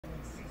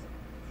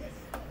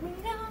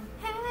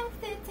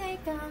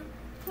take our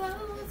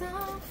clothes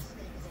off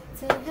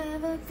to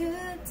have a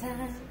good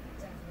time.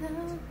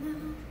 No,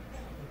 no.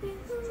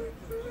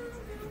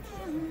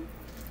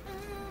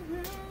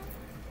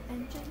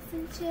 And drink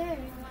some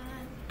cherry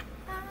wine.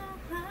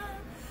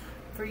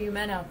 For you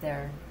men out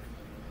there,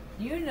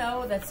 you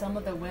know that some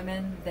of the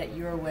women that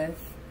you're with,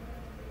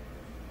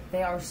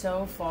 they are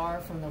so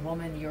far from the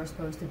woman you're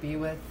supposed to be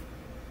with.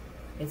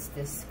 It's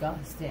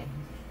disgusting.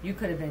 You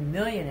could have been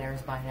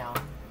millionaires by now.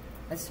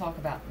 Let's talk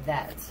about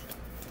that.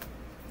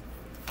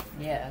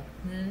 Yeah.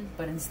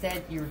 But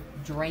instead, you're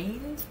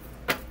drained.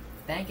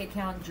 Bank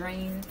account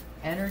drained.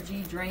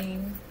 Energy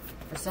drained.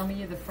 For some of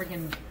you, the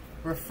friggin'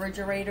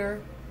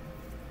 refrigerator.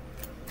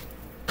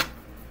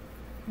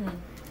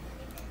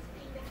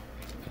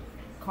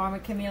 Karma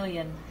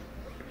chameleon.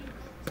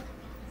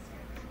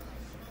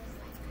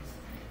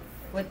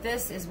 With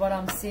this is what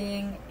I'm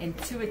seeing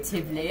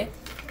intuitively.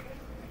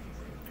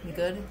 You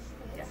good?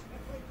 Yeah.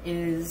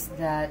 Is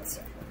that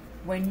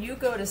when you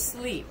go to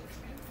sleep,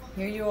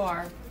 here you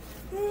are.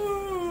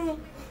 Oh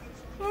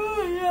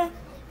yeah.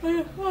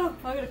 I'm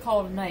gonna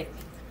call it a night.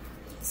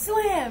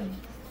 Slam!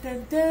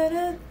 Dun, dun,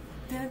 dun,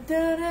 dun,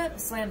 dun, dun.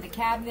 Slam the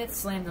cabinet,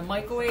 slam the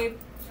microwave.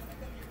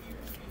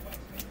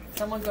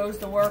 Someone goes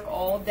to work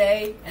all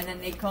day and then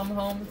they come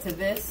home to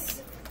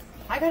this.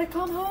 I gotta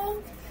come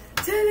home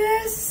to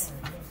this.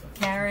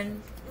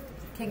 Karen,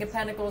 King of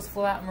Pentacles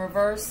flew out in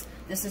reverse.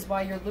 This is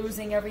why you're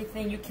losing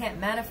everything. You can't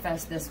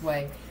manifest this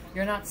way.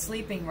 You're not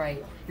sleeping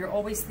right. You're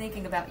always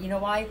thinking about, you know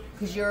why?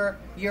 Because you're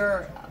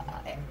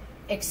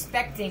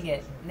expecting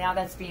it. Now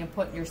that's being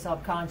put in your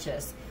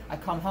subconscious. I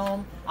come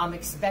home, I'm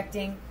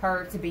expecting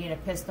her to be in a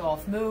pissed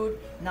off mood,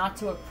 not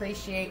to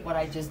appreciate what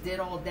I just did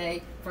all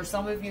day. For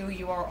some of you,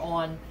 you are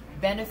on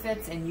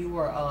benefits and you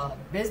are a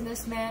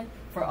businessman.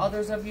 For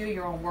others of you,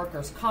 you're on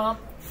workers'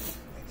 comp.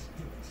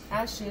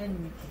 I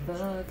shouldn't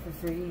bug for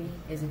free.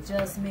 Is it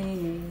just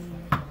me?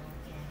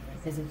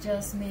 Is it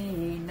just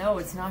me? No,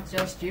 it's not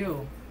just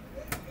you.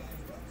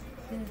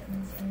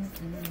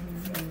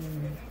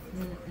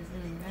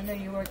 I know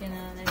you're working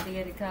on it to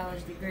get a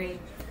college degree.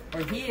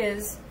 Or he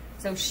is.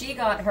 So she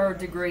got her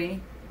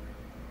degree.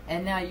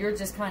 And now you're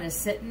just kind of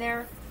sitting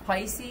there.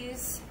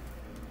 Pisces.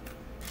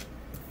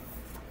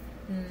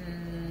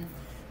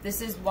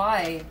 This is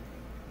why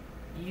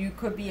you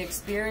could be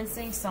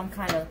experiencing some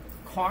kind of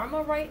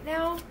karma right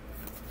now.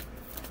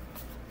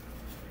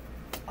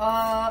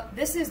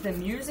 This is the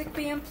music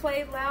being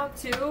played loud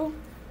too,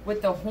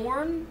 with the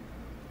horn.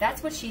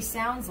 That's what she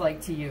sounds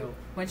like to you.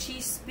 When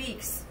she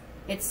speaks,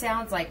 it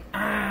sounds like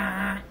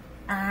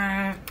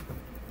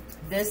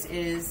This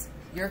is,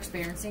 you're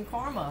experiencing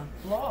karma,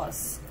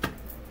 loss.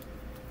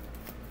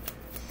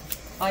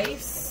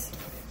 Ice.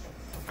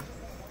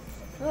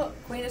 Look,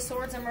 Queen of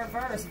Swords in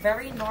reverse,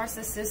 very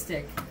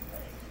narcissistic.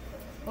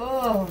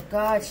 Oh,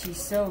 God,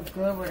 she's so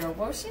good with her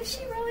words. Is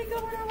she really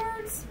good with her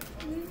words?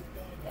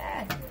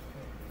 Yeah.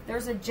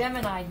 There's a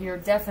Gemini here,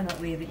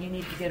 definitely, that you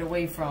need to get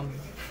away from.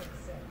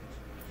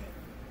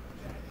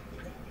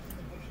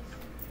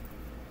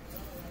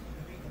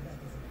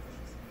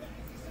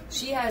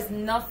 She has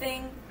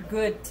nothing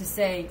good to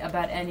say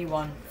about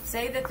anyone.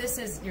 Say that this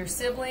is your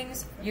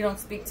siblings, you don't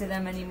speak to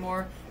them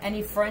anymore.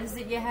 Any friends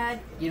that you had,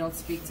 you don't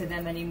speak to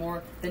them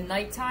anymore. The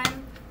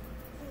nighttime,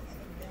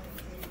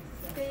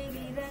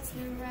 baby, that's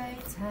the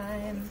right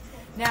time.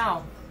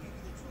 Now,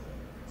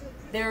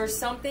 there's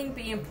something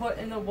being put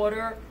in the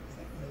water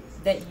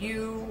that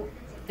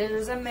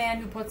there's a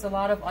man who puts a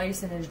lot of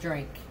ice in his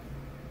drink.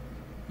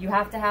 You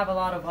have to have a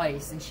lot of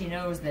ice, and she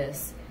knows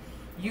this.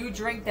 You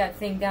drink that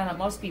thing down, it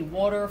must be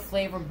water,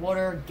 flavored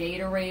water,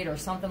 Gatorade, or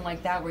something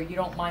like that, where you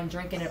don't mind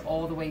drinking it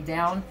all the way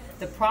down.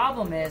 The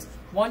problem is,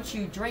 once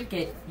you drink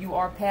it, you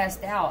are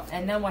passed out,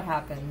 and then what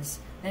happens?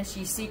 Then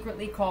she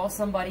secretly calls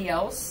somebody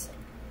else,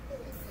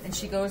 and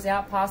she goes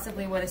out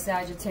possibly with a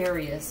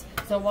Sagittarius.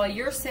 So while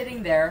you're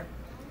sitting there,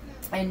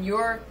 and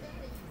you're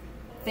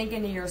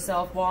thinking to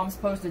yourself, well, I'm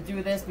supposed to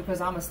do this because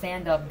I'm a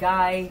stand-up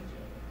guy,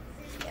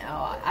 you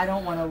know, I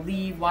don't want to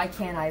leave, why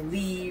can't I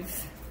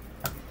leave?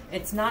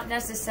 It's not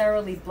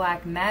necessarily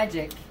black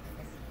magic,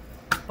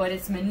 but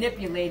it's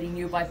manipulating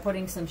you by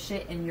putting some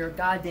shit in your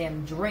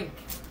goddamn drink.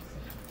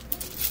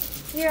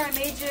 Here, I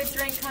made you a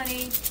drink,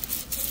 honey.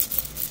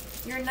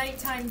 Your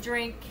nighttime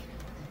drink.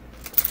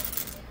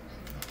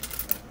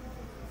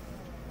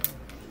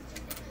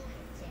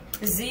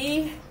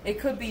 Z, it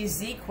could be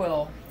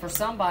Z-Quil for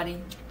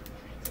somebody.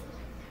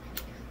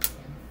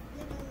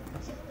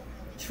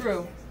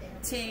 True.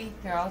 T,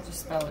 here, I'll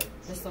just spell it.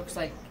 This looks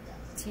like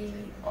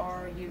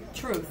T-R-U,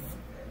 truth.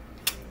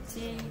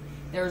 T,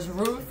 there's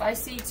Ruth, I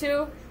see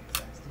too.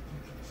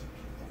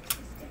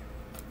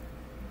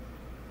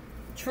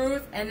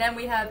 Truth, and then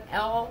we have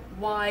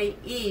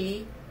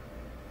L-Y-E,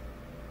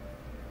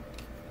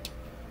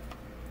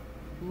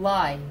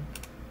 lie.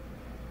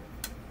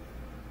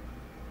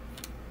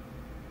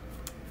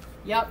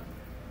 Yep.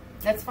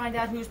 Let's find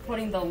out who's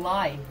putting the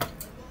lie.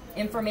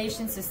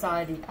 Information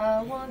Society.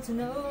 I want to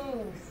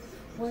know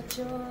what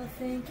you're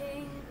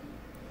thinking.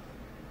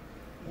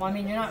 Well, I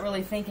mean, you're not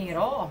really thinking at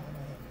all.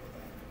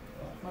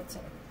 What's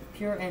it?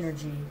 pure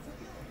energy.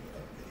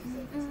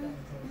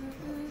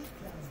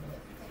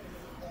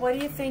 What are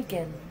you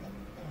thinking?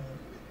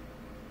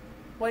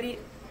 What?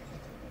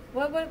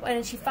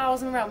 And she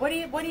follows him around. What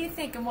are you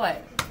thinking?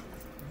 What?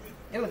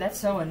 Ew, that's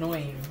so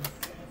annoying.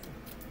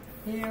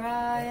 Here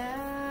I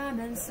am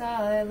in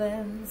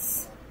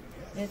silence.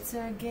 It's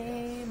a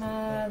game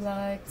I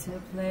like to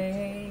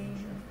play.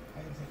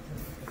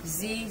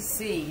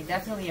 ZC,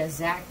 definitely a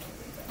Zach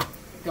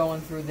going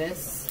through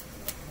this.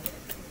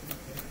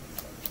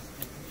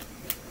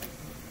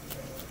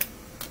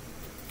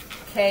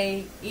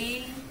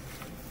 KE.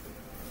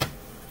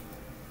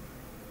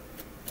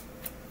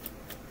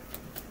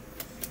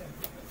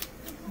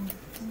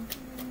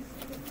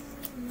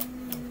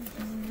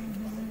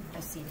 I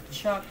see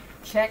Chuck,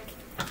 Czech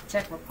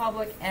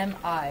Republic,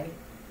 MI.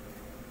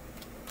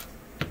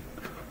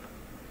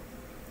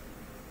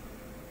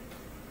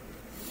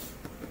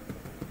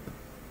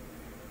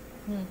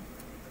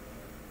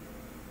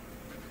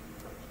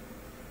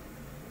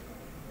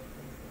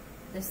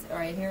 This, all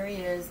right, here he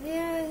is.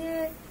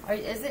 Yeah.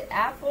 Is it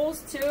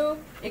apples too?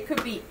 It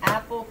could be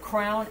apple,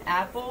 crown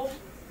apple,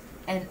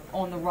 and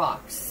on the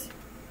rocks.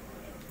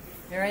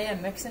 Here I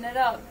am mixing it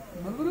up,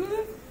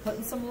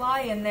 putting some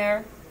lye in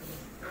there.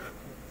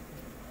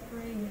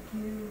 Break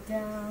you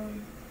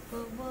down,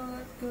 but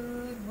what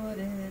good would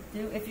it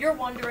do? If you're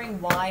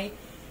wondering why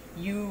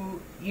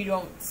you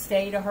don't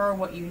say to her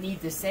what you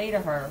need to say to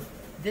her,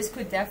 this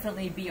could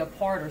definitely be a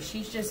part, or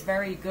she's just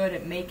very good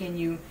at making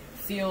you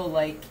feel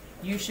like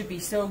you should be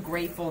so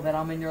grateful that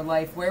I'm in your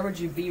life. Where would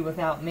you be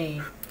without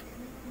me?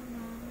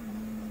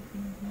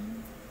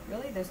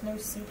 Really? There's no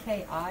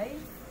CKI?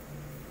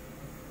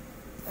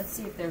 Let's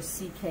see if there's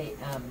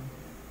CKM.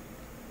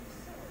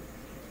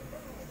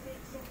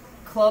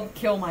 Club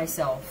Kill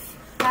Myself.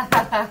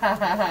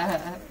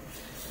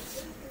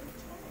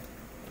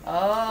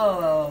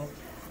 Oh.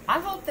 I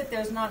hope that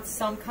there's not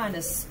some kind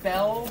of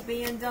spell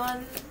being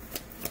done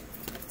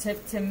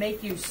to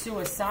make you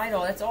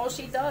suicidal. That's all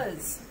she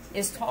does,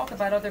 is talk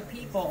about other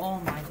people.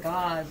 Oh my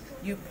God,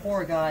 you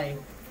poor guy.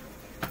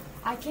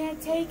 I can't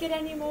take it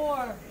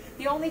anymore.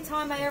 The only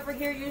time I ever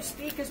hear you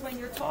speak is when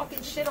you're talking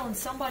shit on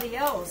somebody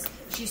else.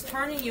 She's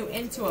turning you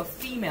into a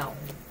female.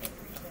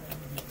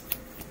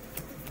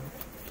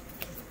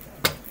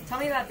 Tell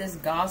me about this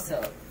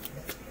gossip.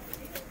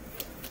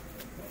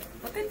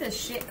 Look at this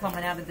shit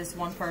coming out of this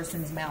one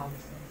person's mouth.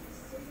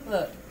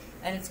 Look,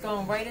 and it's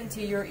going right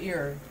into your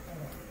ear.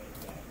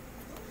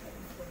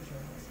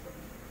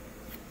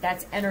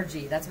 That's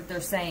energy. That's what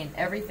they're saying.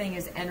 Everything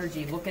is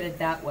energy. Look at it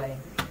that way.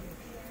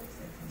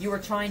 You were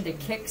trying to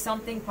kick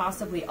something,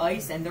 possibly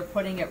ice, and they're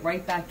putting it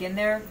right back in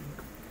there.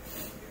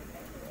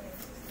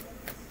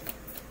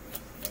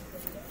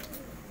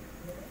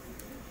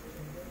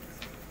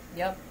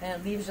 Yep, and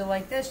it leaves you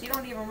like this. You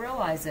don't even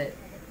realize it.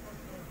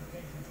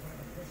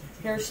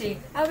 Here she,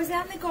 I was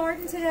out in the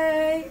garden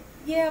today.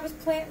 Yeah, I was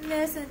planting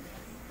this, and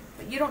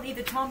but you don't need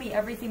to tell me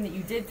everything that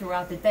you did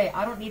throughout the day.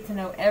 I don't need to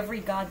know every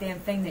goddamn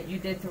thing that you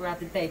did throughout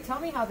the day. Tell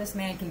me how this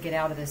man can get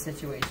out of this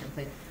situation,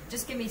 please.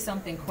 Just give me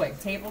something quick.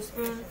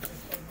 Tablespoon.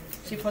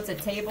 She puts a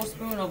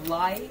tablespoon of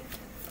lye.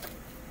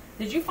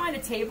 Did you find a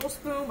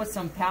tablespoon with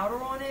some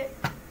powder on it?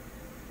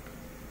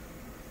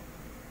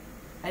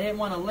 I didn't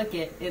want to lick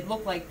it. It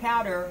looked like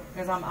powder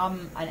because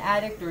I'm an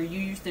addict, or you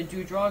used to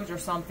do drugs or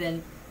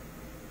something.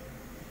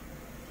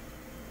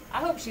 I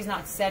hope she's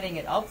not setting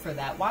it up for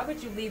that. Why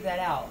would you leave that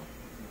out?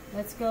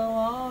 Let's go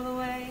all the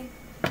way.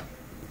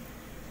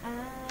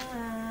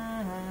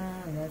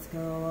 Let's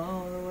go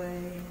all the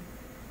way.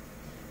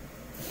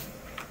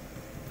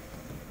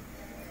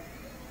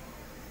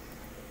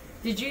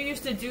 Did you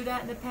used to do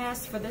that in the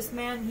past for this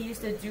man? He used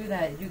to do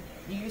that. You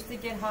used to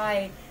get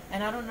high,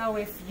 and I don't know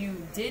if you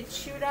did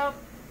shoot up,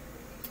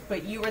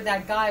 but you were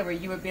that guy where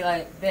you would be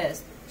like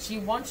this. She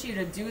wants you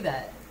to do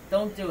that.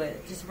 Don't do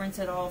it. Just rinse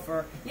it off.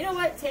 Or, you know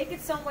what? Take it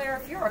somewhere.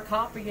 If you're a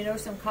cop or you know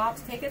some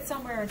cops, take it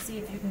somewhere and see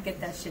if you can get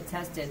that shit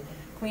tested.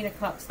 Queen of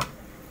Cups.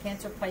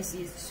 Cancer,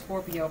 Pisces,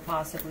 Scorpio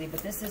possibly.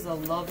 But this is a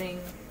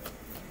loving,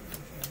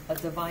 a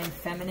divine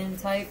feminine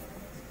type.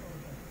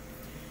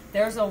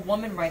 There's a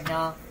woman right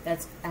now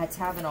that's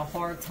having a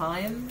hard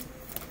time.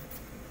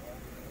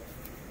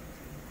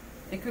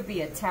 It could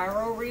be a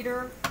tarot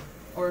reader,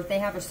 or if they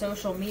have a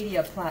social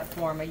media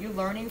platform. Are you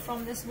learning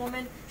from this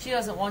woman? She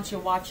doesn't want you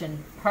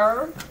watching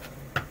her,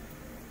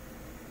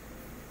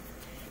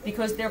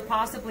 because there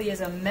possibly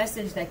is a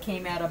message that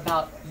came out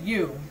about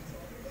you.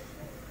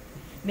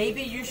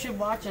 Maybe you should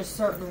watch a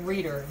certain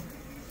reader.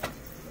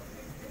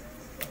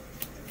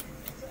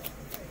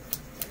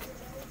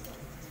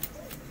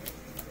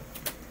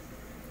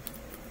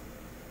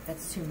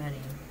 That's too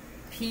many.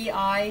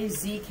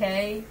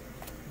 P-I-Z-K.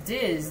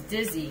 Diz.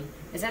 Dizzy.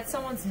 Is that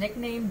someone's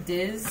nickname?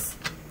 Diz?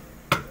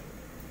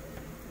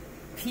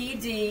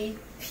 P-D,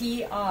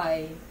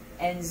 P-I,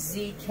 and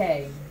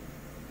Z-K.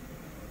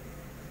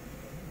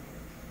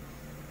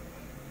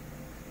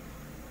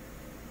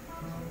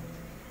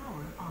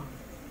 Power on.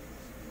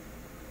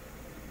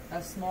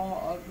 A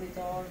small, ugly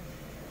dog.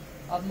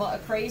 A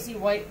crazy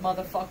white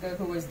motherfucker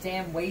who is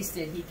damn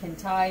wasted. He can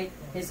tie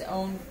his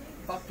own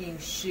fucking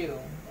shoe.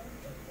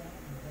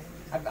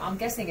 I'm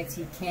guessing it's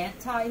he can't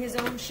tie his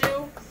own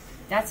shoe.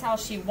 That's how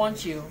she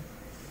wants you.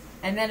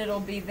 And then it'll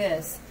be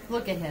this.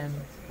 Look at him.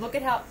 Look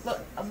at how... Look,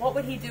 what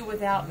would he do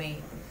without me?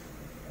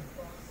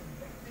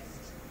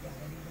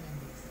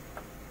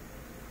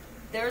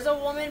 There's a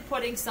woman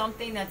putting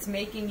something that's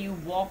making you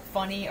walk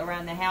funny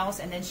around the house,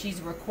 and then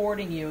she's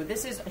recording you.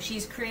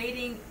 She's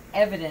creating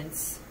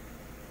evidence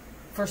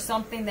for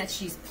something that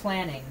she's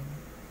planning.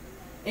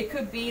 It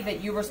could be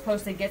that you were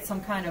supposed to get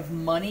some kind of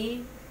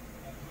money.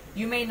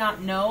 You may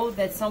not know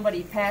that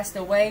somebody passed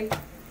away,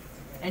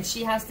 and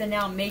she has to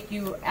now make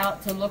you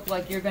out to look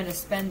like you're going to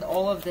spend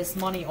all of this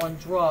money on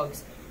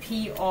drugs.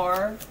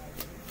 PR,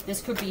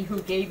 this could be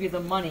who gave you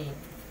the money.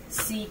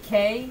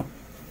 CK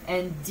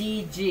and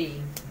DG.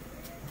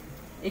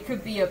 It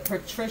could be a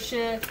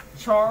Patricia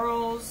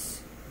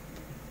Charles,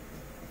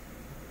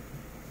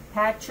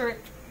 Patrick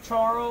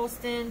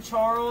Charleston,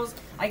 Charles.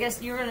 I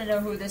guess you're going to know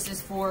who this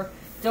is for.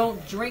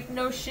 Don't drink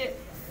no shit.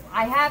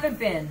 I haven't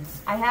been.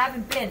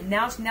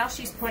 Now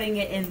she's putting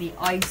it in the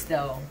ice,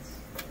 though.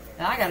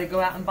 Now I got to go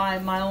out and buy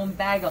my own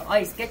bag of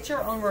ice. Get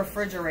your own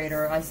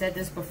refrigerator. I said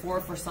this before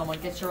for someone.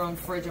 Get your own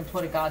fridge and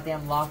put a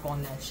goddamn lock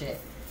on that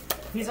shit.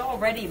 He's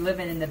already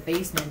living in the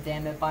basement,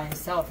 damn it, by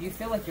himself. You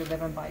feel like you're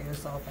living by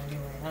yourself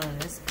anyway. I don't know,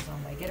 this. So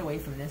I'm like, get away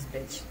from this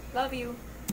bitch. Love you.